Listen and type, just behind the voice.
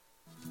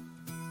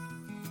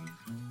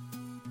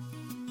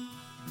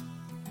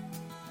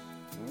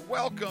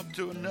Welcome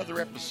to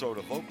another episode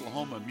of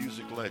Oklahoma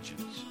Music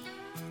Legends.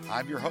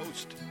 I'm your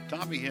host,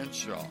 Tommy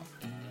Henshaw.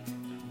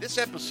 This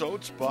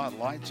episode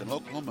spotlights an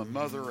Oklahoma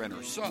mother and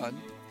her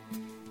son,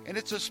 and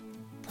it's a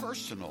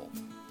personal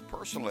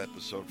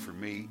episode for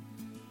me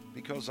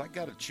because I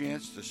got a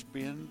chance to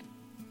spend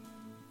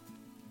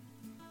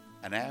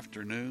an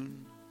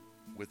afternoon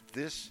with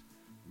this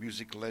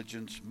music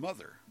legend's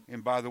mother.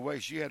 And by the way,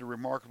 she had a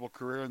remarkable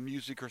career in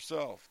music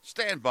herself.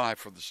 Stand by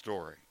for the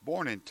story.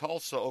 Born in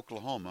Tulsa,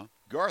 Oklahoma,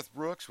 Garth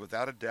Brooks,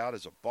 without a doubt,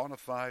 is a bona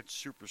fide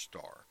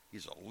superstar.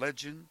 He's a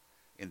legend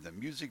in the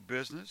music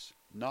business.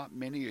 Not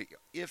many,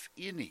 if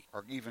any,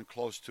 are even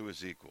close to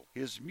his equal.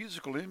 His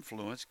musical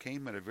influence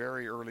came at a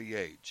very early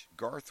age.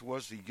 Garth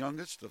was the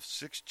youngest of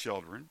 6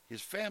 children.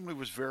 His family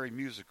was very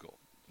musical,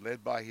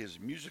 led by his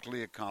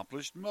musically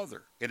accomplished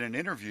mother. In an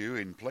interview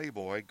in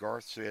Playboy,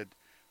 Garth said,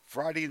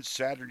 Friday and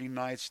Saturday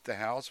nights at the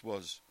house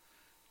was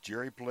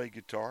Jerry played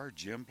guitar,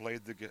 Jim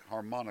played the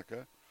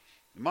harmonica,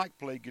 Mike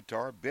played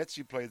guitar,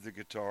 Betsy played the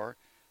guitar,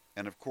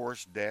 and of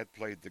course Dad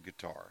played the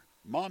guitar.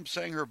 Mom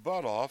sang her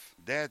butt off,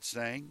 Dad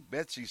sang,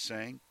 Betsy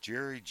sang,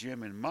 Jerry,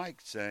 Jim, and Mike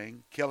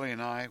sang. Kelly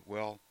and I,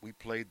 well, we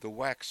played the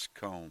wax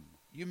comb.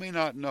 You may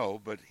not know,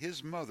 but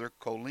his mother,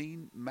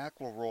 Colleen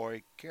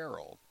McElroy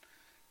Carroll,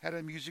 had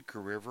a music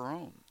career of her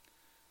own.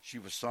 She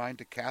was signed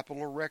to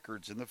Capitol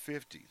Records in the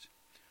 50s.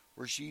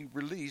 Where she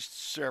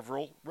released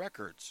several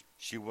records.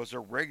 She was a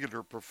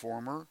regular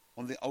performer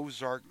on the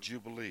Ozark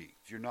Jubilee.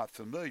 If you're not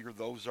familiar,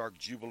 the Ozark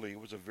Jubilee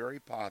was a very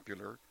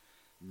popular,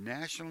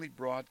 nationally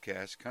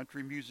broadcast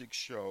country music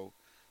show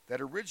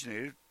that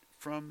originated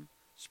from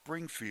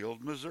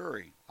Springfield,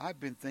 Missouri. I've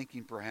been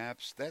thinking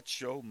perhaps that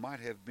show might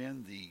have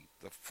been the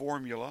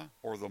formula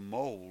or the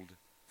mold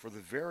for the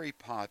very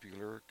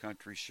popular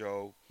country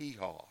show Hee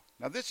Haw.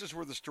 Now this is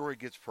where the story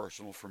gets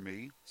personal for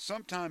me.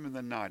 Sometime in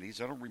the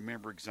 90s, I don't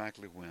remember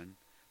exactly when,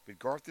 but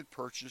Garth had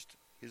purchased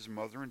his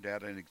mother and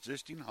dad an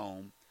existing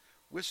home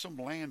with some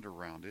land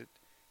around it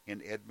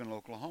in Edmond,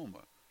 Oklahoma.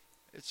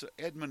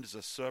 Edmond is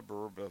a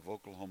suburb of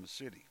Oklahoma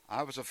City.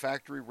 I was a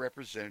factory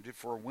representative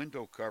for a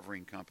window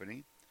covering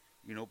company,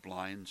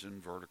 blinds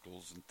and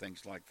verticals and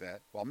things like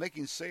that. While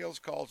making sales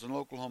calls in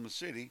Oklahoma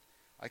City,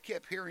 I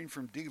kept hearing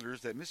from dealers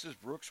that Mrs.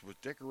 Brooks was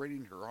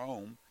decorating her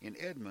home in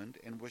Edmond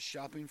and was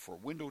shopping for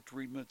window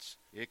treatments,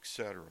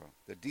 etc.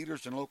 The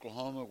dealers in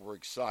Oklahoma were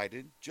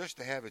excited just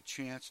to have a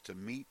chance to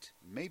meet,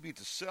 maybe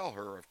to sell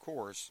her, of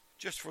course,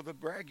 just for the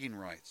bragging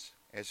rights.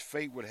 As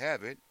fate would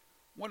have it,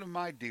 one of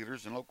my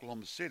dealers in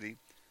Oklahoma City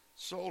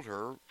sold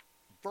her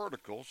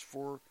verticals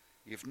for,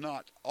 if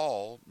not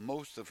all,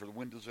 most of her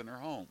windows in her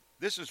home.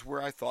 This is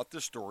where I thought the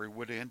story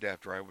would end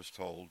after I was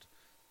told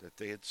that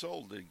they had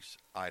sold these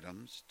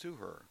items to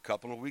her. A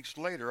couple of weeks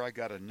later, I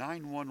got a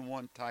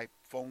 911 type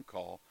phone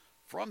call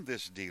from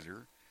this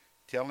dealer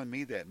telling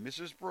me that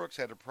Mrs. Brooks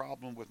had a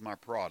problem with my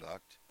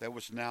product that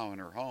was now in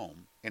her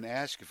home and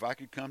asked if I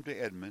could come to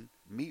Edmond,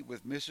 meet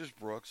with Mrs.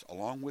 Brooks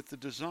along with the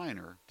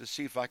designer to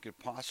see if I could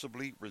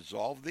possibly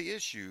resolve the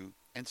issue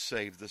and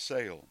save the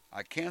sale.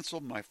 I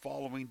canceled my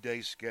following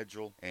day's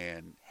schedule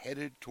and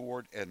headed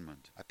toward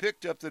Edmond. I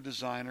picked up the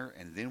designer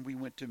and then we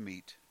went to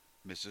meet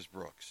Mrs.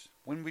 Brooks.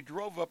 When we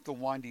drove up the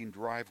winding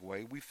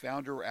driveway, we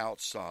found her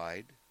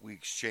outside. We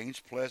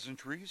exchanged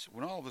pleasantries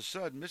when all of a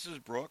sudden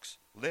Mrs. Brooks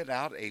let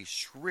out a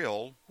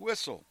shrill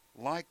whistle,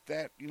 like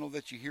that,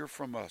 that you hear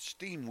from a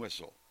steam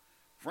whistle.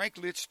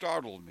 Frankly, it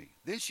startled me.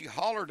 Then she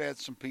hollered at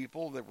some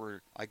people that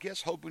were, I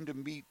guess, hoping to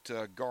meet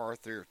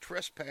Garth. They're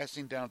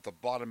trespassing down at the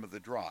bottom of the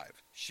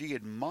drive. She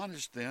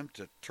admonished them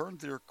to turn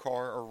their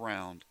car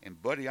around,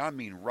 and buddy, I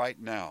mean right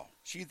now.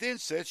 She then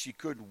said she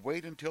couldn't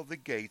wait until the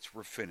gates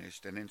were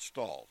finished and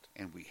installed,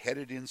 and we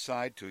headed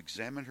inside to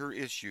examine her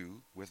issue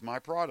with my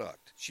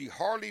product. She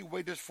hardly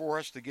waited for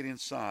us to get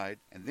inside,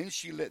 and then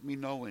she let me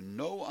know in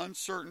no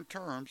uncertain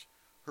terms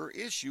her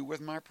issue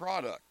with my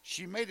product.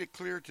 She made it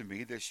clear to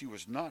me that she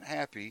was not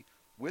happy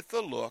with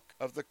the look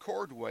of the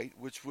cord weight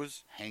which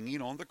was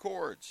hanging on the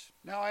cords.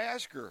 Now I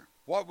asked her,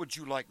 what would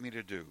you like me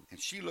to do?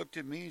 And she looked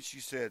at me and she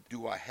said,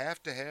 do I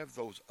have to have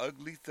those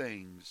ugly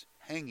things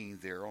hanging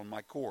there on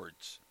my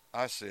cords?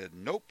 I said,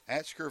 nope.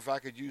 Asked her if I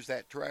could use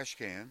that trash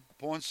can.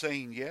 Upon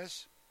saying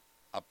yes,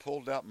 I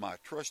pulled out my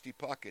trusty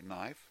pocket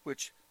knife,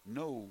 which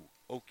no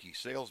Okie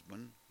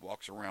salesman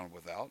walks around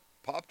without,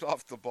 popped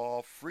off the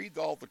ball, freed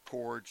all the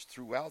cords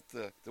throughout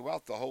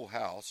the whole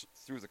house,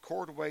 threw the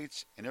cord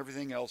weights and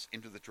everything else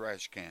into the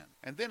trash can.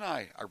 And then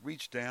I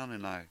reached down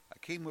and I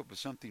came up with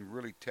something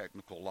really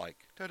technical like,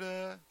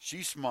 ta-da!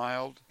 She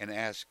smiled and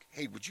asked,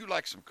 hey, would you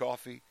like some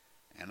coffee?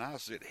 And I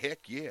said,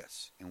 heck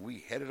yes. And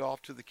we headed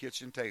off to the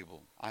kitchen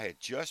table. I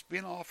had just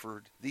been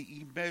offered the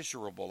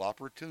immeasurable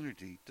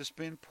opportunity to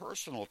spend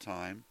personal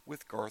time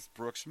with Garth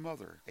Brooks'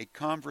 mother. A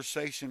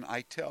conversation,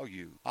 I tell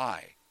you,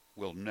 I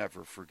will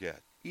never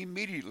forget.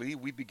 Immediately,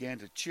 we began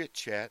to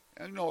chit-chat,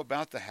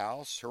 about the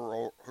house,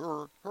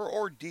 her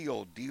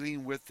ordeal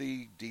dealing with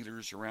the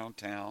dealers around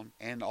town,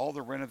 and all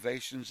the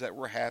renovations that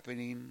were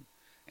happening,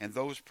 and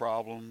those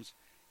problems,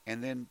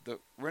 and then the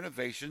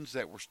renovations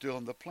that were still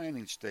in the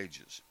planning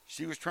stages.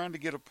 She was trying to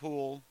get a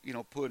pool,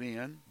 put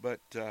in, but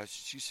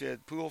she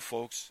said pool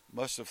folks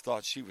must have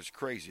thought she was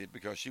crazy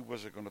because she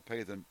wasn't going to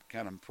pay the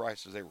kind of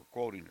prices they were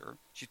quoting her.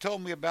 She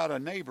told me about a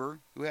neighbor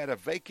who had a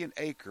vacant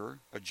acre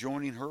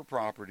adjoining her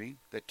property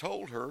that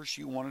told her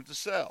she wanted to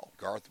sell.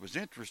 Garth was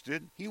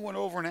interested. He went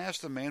over and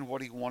asked the man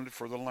what he wanted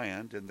for the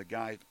land, and the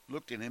guy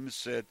looked at him and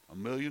said, $1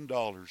 million.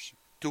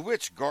 To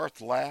which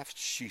Garth laughed,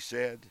 she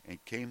said,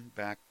 and came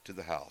back to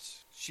the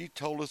house. She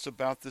told us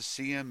about the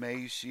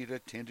CMAs she had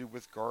attended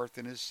with Garth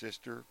and his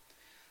sister,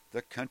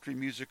 the country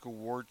music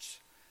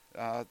awards,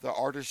 the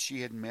artists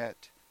she had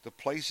met, the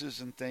places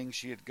and things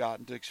she had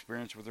gotten to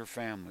experience with her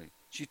family.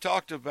 She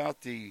talked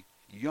about the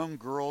young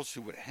girls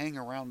who would hang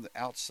around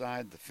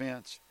outside the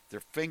fence, their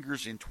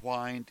fingers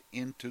entwined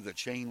into the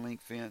chain link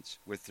fence,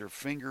 with their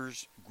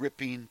fingers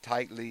gripping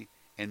tightly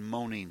and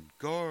moaning,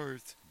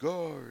 "Garth,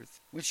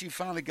 Garth." When she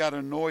finally got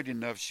annoyed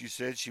enough, she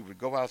said she would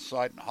go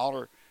outside and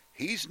holler,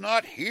 "He's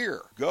not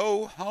here.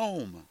 Go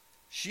home."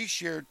 She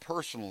shared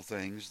personal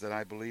things that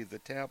I believe the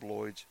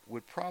tabloids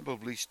would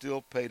probably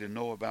still pay to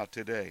know about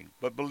today.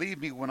 But believe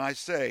me when I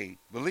say,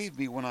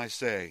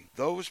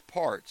 those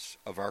parts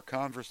of our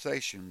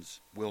conversations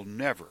will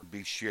never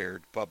be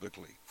shared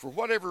publicly. For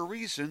whatever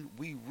reason,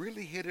 we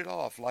really hit it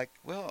off like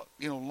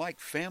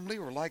family,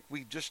 or like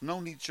we just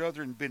known each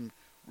other and been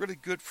really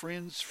good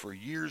friends for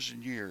years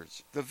and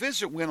years. The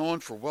visit went on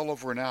for well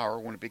over an hour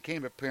when it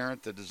became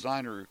apparent the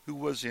designer who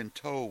was in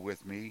tow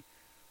with me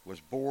was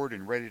bored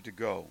and ready to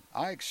go.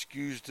 I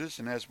excused us,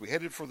 and as we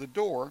headed for the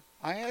door,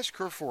 I asked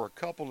her for a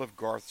couple of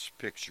Garth's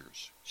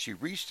pictures. She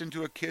reached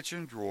into a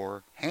kitchen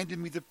drawer, handed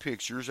me the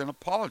pictures, and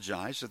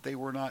apologized that they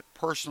were not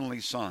personally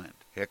signed.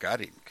 Heck, I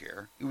didn't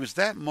care. It was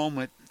that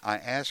moment I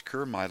asked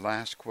her my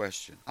last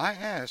question. I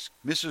asked,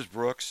 "Mrs.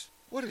 Brooks,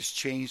 what has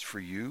changed for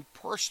you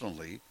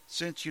personally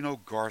since you know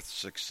Garth's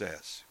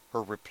success?"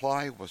 Her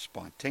reply was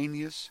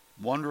spontaneous,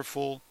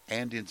 wonderful,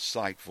 and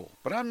insightful.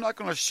 But I'm not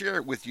going to share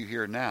it with you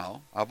here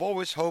now. I've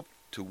always hoped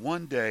to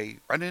one day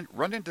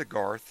run into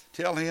Garth,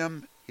 tell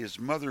him his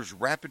mother's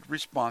rapid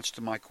response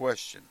to my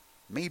question,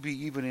 maybe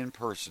even in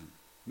person.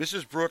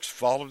 Mrs. Brooks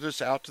followed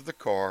us out to the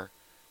car,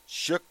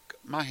 shook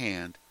my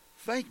hand,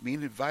 thanked me,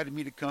 and invited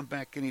me to come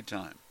back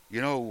anytime.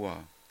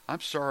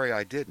 I'm sorry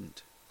I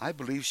didn't. I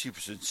believe she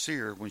was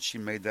sincere when she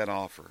made that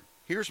offer.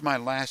 Here's my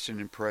lasting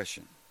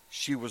impression.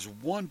 She was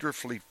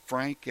wonderfully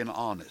frank and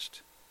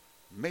honest,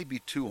 maybe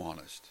too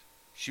honest.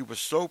 She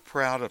was so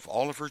proud of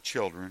all of her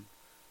children,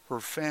 her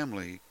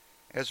family,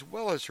 as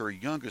well as her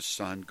youngest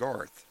son,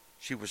 Garth.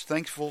 She was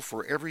thankful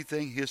for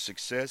everything his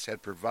success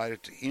had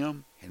provided to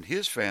him and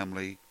his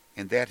family,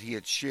 and that he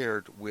had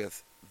shared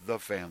with the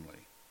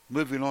family.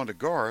 Moving on to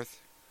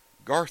Garth,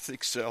 Garth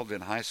excelled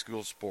in high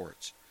school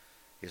sports.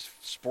 His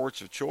sports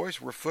of choice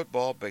were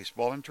football,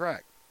 baseball, and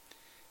track.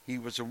 He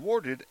was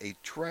awarded a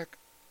track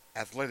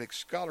athletic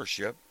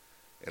scholarship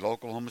at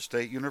Oklahoma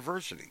State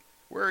University,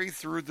 where he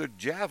threw the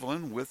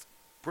javelin with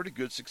pretty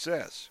good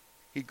success.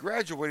 He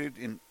graduated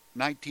in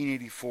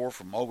 1984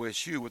 from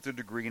OSU with a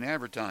degree in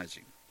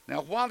advertising.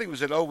 Now, while he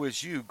was at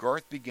OSU,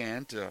 Garth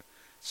began to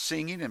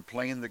singing and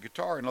playing the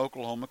guitar in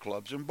Oklahoma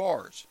clubs and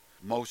bars,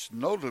 most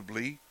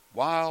notably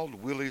Wild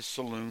Willie's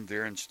Saloon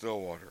there in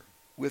Stillwater.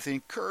 With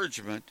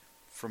encouragement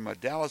from a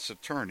Dallas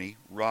attorney,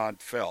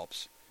 Rod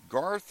Phelps,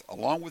 Garth,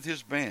 along with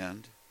his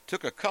band,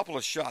 took a couple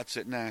of shots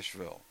at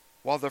Nashville.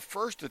 While the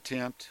first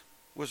attempt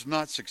was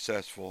not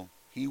successful,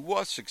 he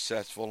was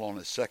successful on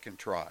his second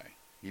try.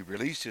 He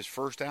released his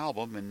first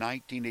album in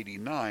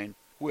 1989,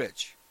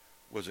 which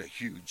was a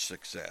huge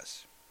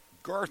success.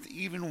 Garth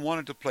even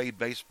wanted to play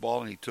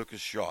baseball, and he took a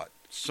shot.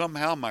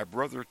 Somehow my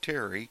brother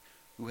Terry,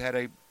 who had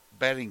a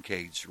batting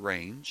cage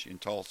range in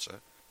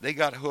Tulsa, they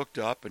got hooked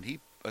up, and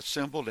he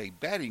assembled a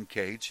batting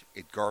cage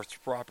at Garth's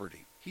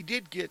property. He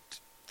did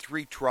get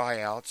 3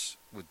 tryouts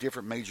with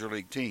different major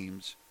league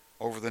teams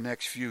over the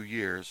next few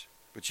years,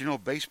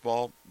 but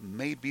baseball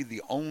may be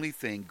the only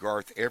thing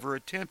Garth ever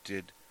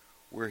attempted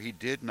where he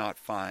did not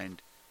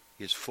find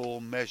his full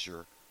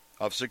measure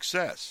of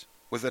success.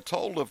 With a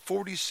total of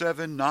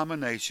 47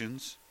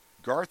 nominations,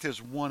 Garth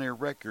has won a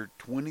record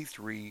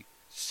 23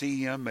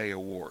 CMA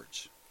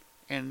awards.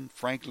 And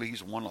frankly,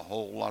 he's won a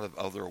whole lot of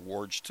other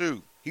awards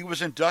too. He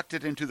was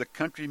inducted into the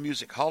Country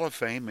Music Hall of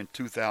Fame in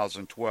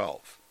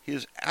 2012.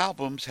 His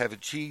albums have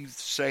achieved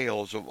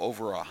sales of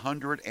over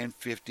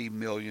 150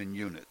 million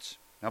units.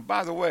 Now,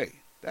 by the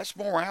way, that's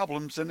more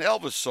albums than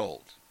Elvis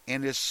sold,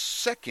 and is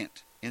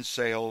second in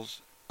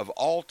sales of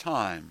all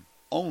time,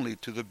 only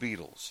to the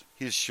Beatles.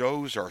 His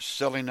shows are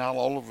selling out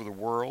all over the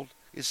world.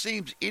 It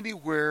seems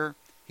anywhere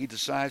he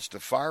decides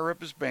to fire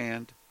up his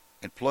band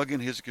and plug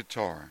in his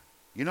guitar.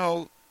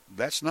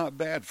 That's not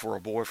bad for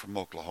a boy from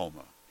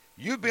Oklahoma.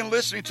 You've been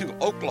listening to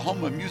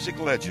Oklahoma Music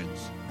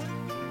Legends.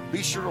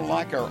 Be sure to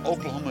like our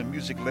Oklahoma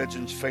Music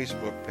Legends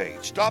Facebook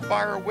page. Stop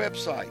by our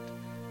website,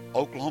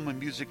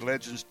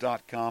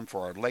 oklahomamusiclegends.com,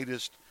 for our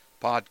latest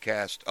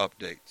podcast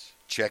updates.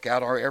 Check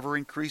out our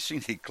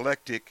ever-increasing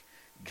eclectic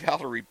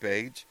gallery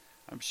page.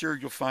 I'm sure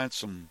you'll find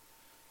some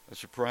a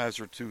surprise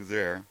or two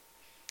there.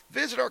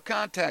 Visit our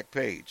contact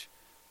page.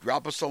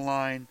 Drop us a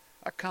line,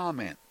 a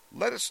comment.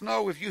 Let us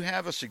know if you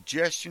have a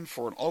suggestion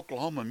for an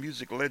Oklahoma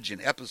Music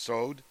Legend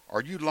episode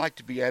or you'd like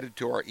to be added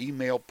to our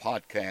email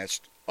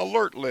podcast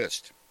alert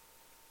list.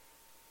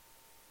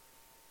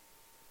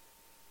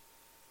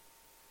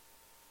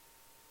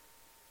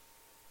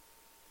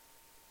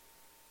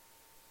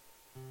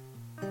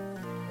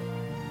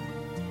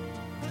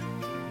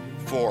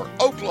 For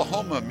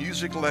Oklahoma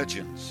Music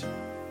Legends,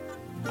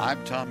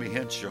 I'm Tommy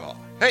Henshaw.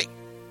 Hey,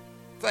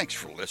 thanks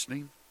for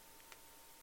listening.